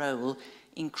major role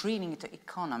in greening the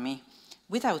economy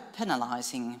without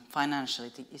penalizing financially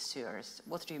the issuers.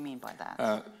 What do you mean by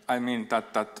that? I mean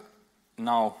that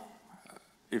now,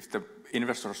 if the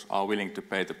investors are willing to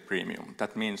pay the premium,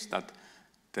 that means that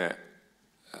the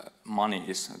money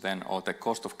is then, or the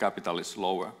cost of capital is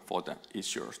lower for the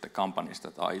issuers, the companies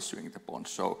that are issuing the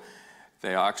bonds. So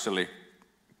they are actually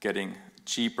getting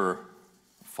cheaper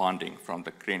funding from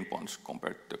the green bonds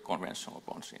compared to conventional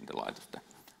bonds in the light of the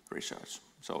research.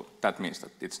 So that means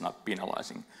that it's not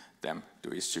penalizing them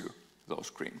to issue those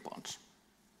green bonds.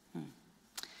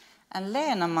 And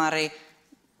Leena-Mari,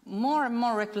 more and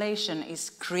more regulation is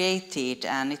created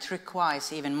and it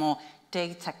requires even more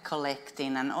data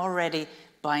collecting, and already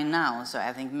by now, so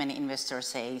I think many investors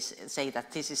say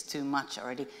that this is too much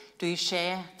already. Do you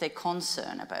share the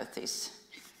concern about this?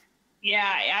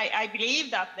 Yeah, I believe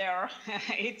that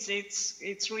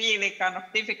it's really kind of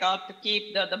difficult to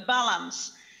keep the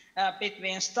balance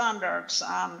between standards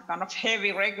and kind of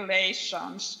heavy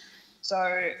regulations.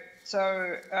 So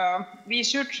we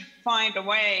should find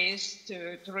ways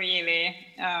to really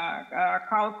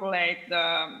calculate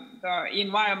the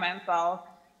environmental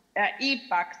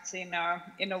impacts in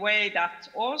a way that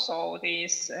also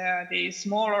these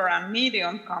smaller and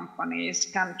medium companies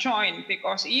can join,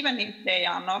 because even if they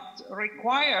are not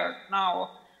required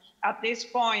now at this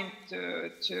point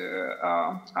to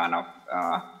kind of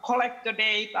collect the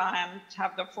data and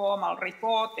have the formal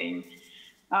reporting,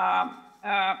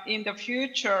 in the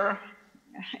future,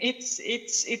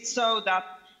 it's so that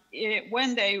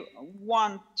when they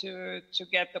want to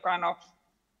get the kind of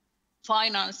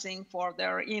financing for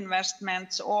their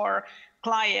investments or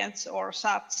clients or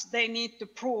such, they need to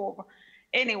prove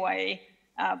anyway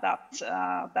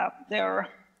that their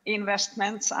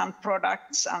investments and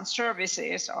products and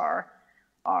services are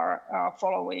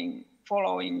following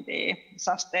the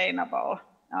sustainable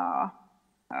kind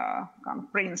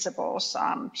of principles,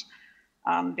 and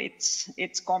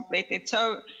it's completed.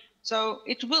 So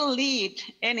it will lead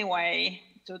anyway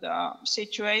to the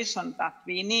situation that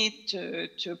we need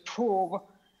to prove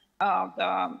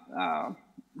the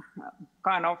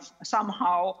kind of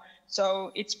somehow.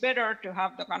 So it's better to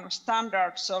have the kind of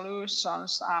standard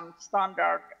solutions and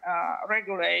standard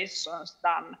regulations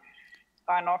than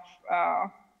kind of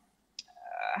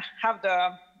have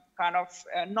the kind of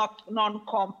not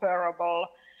non-comparable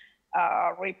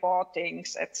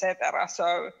reportings, etc.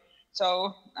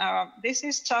 So this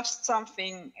is just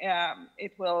something.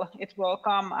 It will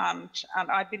come, and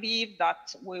I believe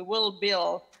that we will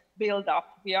build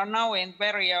up. We are now in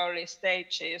very early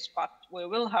stages, but we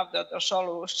will have the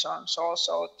solutions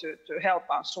also to help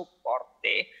and support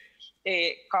the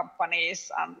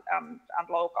companies and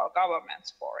local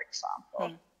governments, for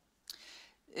example.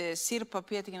 Sirpa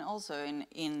Pietikäinen also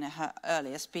in her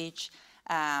earlier speech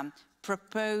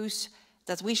proposed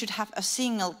that we should have a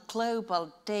single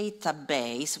global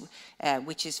database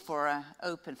which is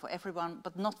open for everyone,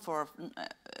 but not for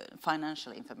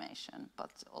financial information,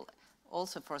 but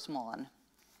also for small and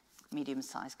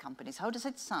medium-sized companies. How does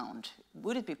it sound?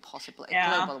 Would it be possible, a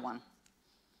global one?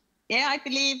 Yeah, I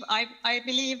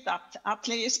believe that at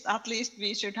least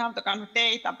we should have the kind of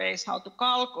database how to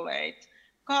calculate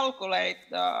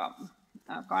the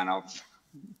kind of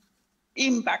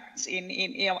impacts in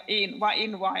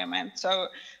environment. So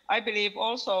I believe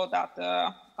also that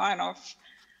kind of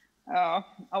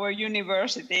our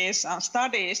universities and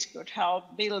studies could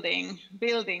help building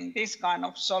this kind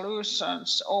of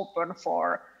solutions open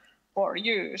for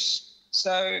use.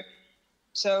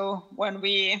 So when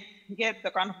we get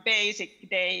the kind of basic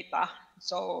data,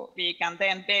 so we can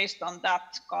then, based on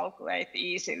that, calculate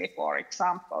easily, for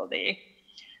example, the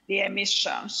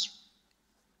emissions.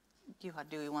 Juha,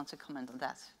 do you want to comment on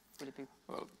that? Would it be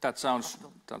well, that sounds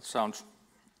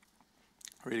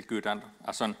really good. And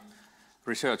as a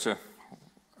researcher,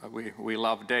 we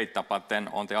love data, but then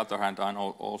on the other hand, I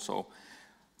know also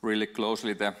really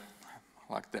closely the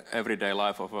everyday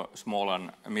life of a small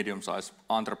and medium-sized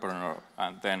entrepreneur,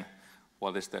 and then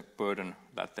what is the burden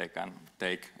that they can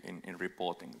take in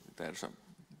reporting. There's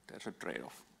a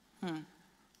trade-off.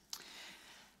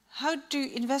 How do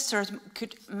investors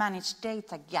could manage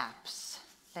data gaps,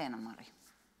 Leena-Mari?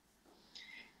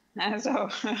 So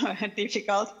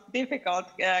difficult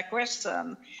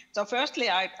question. So firstly,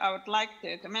 I would like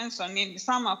to mention in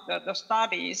some of the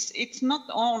studies, it's not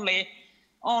only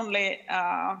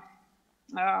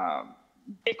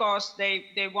because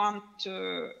they want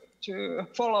to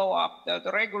follow up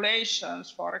the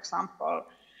regulations, for example,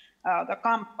 the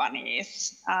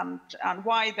companies, and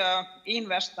why the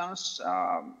investors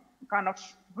kind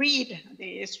of read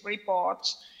these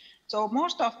reports. So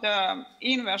most of the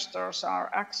investors are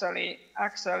actually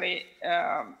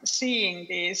seeing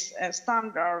these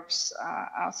standards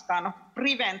as kind of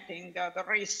preventing the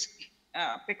risk,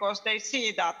 because they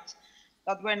see that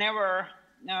whenever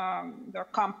the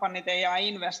company they are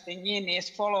investing in is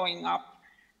following up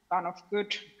kind of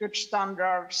good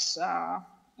standards,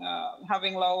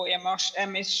 having low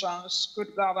emissions,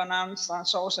 good governance and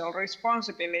social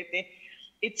responsibility,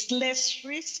 it's less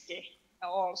risky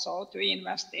also to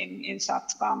invest in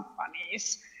such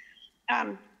companies.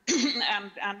 And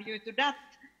due to that,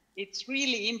 it's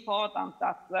really important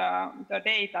that the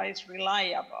data is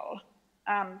reliable,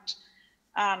 and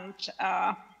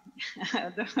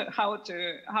how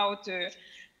to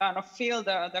kind of fill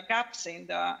the gaps in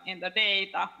the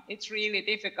data. It's really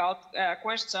difficult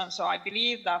question. So I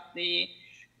believe that the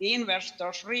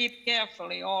investors read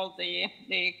carefully all the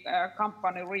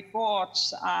company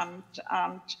reports and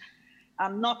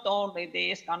not only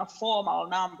these kind of formal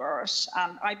numbers.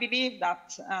 And I believe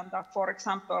that for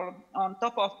example, on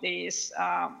top of these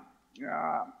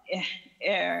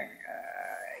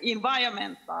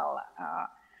environmental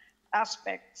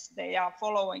aspects, they are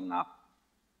following up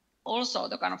also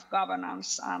the kind of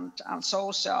governance and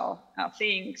social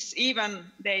things,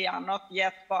 even they are not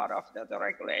yet part of the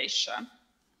regulation.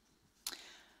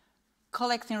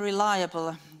 Collecting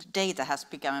reliable data has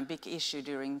become a big issue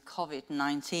during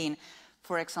COVID-19.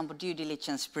 For example, due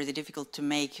diligence is pretty difficult to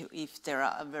make if there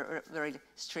are very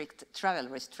strict travel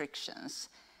restrictions,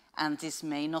 and this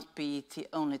may not be the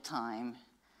only time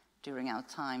during our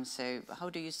time. So how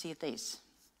do you see this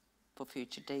for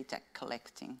future data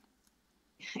collecting?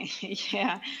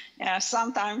 Yeah.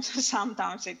 Sometimes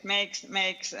it makes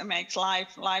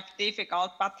life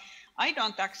difficult, but I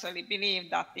don't actually believe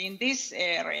that in this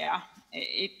area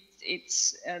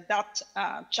it's that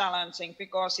challenging,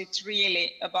 because it's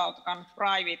really about kind of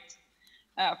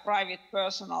private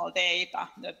personal data,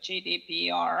 the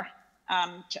GDPR,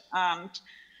 and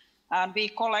we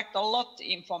collect a lot of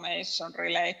information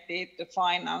related to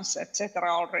finance, etc.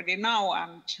 already now,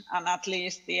 and at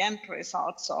least the end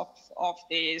results of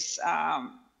these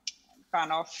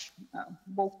kind of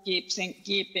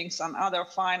bookkeepings and other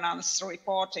finance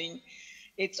reporting,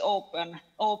 it's open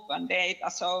data.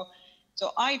 So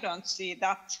I don't see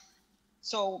that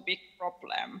so big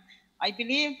problem. I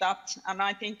believe that, and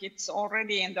I think it's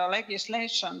already in the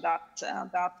legislation, that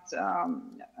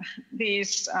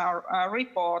these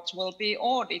reports will be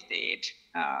audited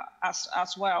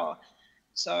as well.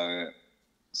 So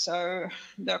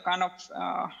the kind of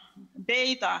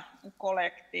data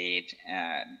collected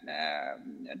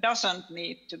doesn't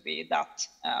need to be that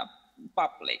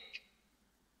public.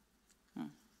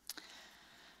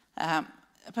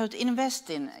 About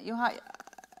investing, Juha,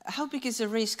 how big is the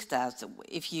risk that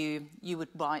if you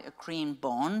would buy a green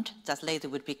bond that later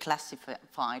would be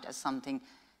classified as something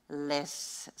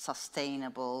less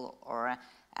sustainable, or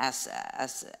as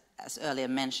earlier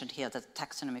mentioned here, that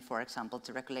taxonomy, for example,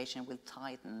 the regulation will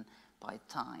tighten by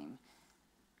time?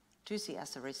 Do you see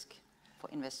as a risk for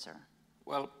investor?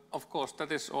 Well, of course,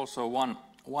 that is also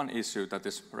one issue that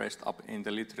is raised up in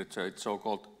the literature. It's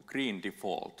so-called green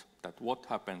default, that what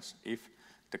happens if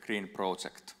the green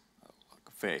project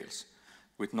fails.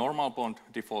 With normal bond,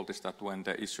 default is that when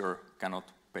the issuer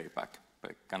cannot pay back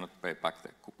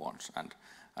the coupons and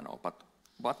all. But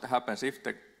what happens if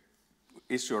the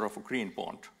issuer of a green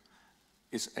bond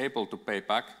is able to pay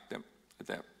back the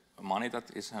money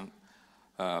that is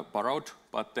borrowed,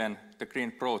 but then the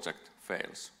green project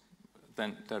fails?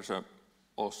 Then there's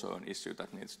also an issue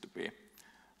that needs to be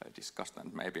discussed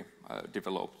and maybe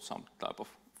developed some type of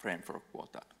framework for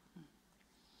that.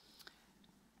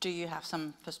 Do you have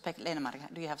some perspective, Leena-Mari,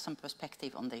 do you have some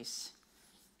perspective on this?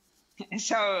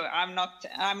 So I'm not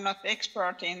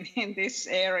expert in this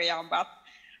area,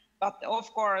 but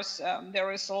of course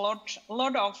there is a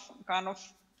lot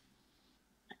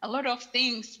of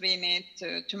things we need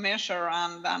to measure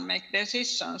and make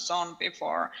decisions on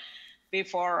before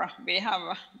we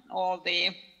have all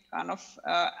the kind of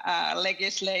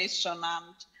legislation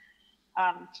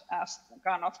and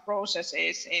kind of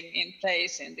processes in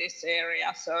place in this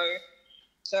area.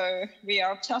 So we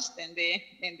are just in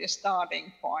the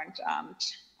starting point,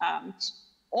 and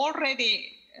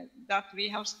already that we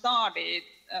have started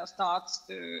starts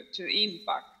to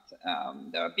impact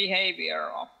the behavior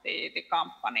of the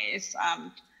companies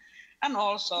and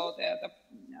also the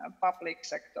public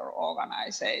sector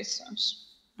organizations.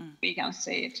 We can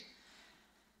see it.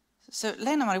 So,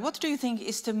 Leena-Mari, what do you think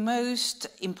is the most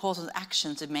important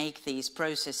action to make these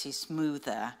processes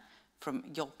smoother from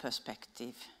your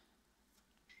perspective?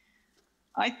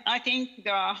 I think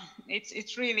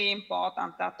it's really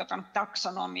important that the kind of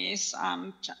taxonomies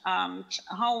and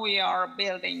how we are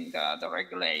building the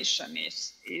regulation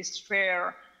is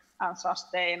fair and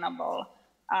sustainable,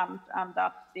 and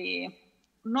that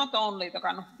not only the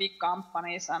kind of big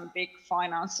companies and big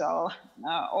financial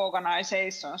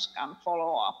organizations can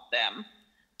follow up them.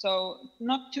 So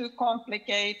not too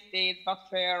complicated, but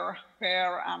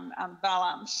fair and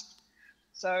balanced.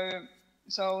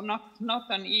 So not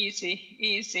an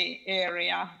easy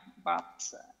area,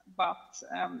 but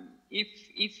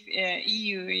if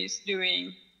EU is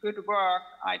doing good work,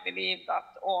 I believe that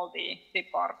all the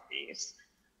parties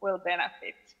will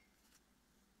benefit.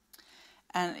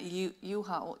 And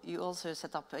Juha, you also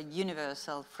set up a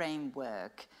universal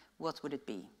framework. What would it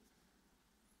be?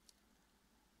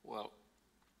 Well,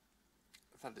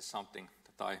 that is something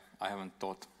that I haven't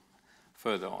thought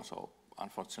further on, so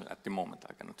unfortunately at the moment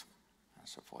I cannot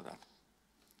answer for that.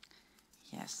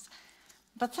 Yes,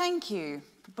 but thank you,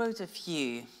 both of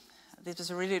you. This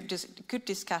was a really good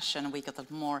discussion. We got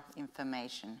more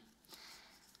information.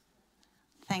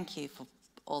 Thank you for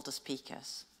all the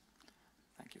speakers.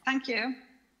 Thank you. Thank you.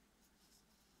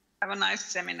 Have a nice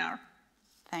seminar.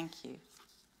 Thank you.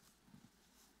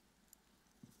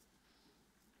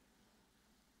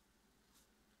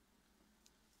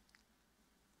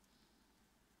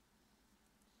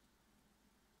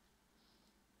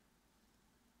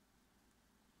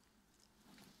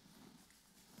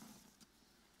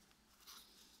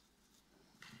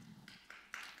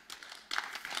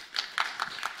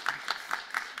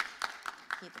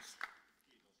 Kiitos.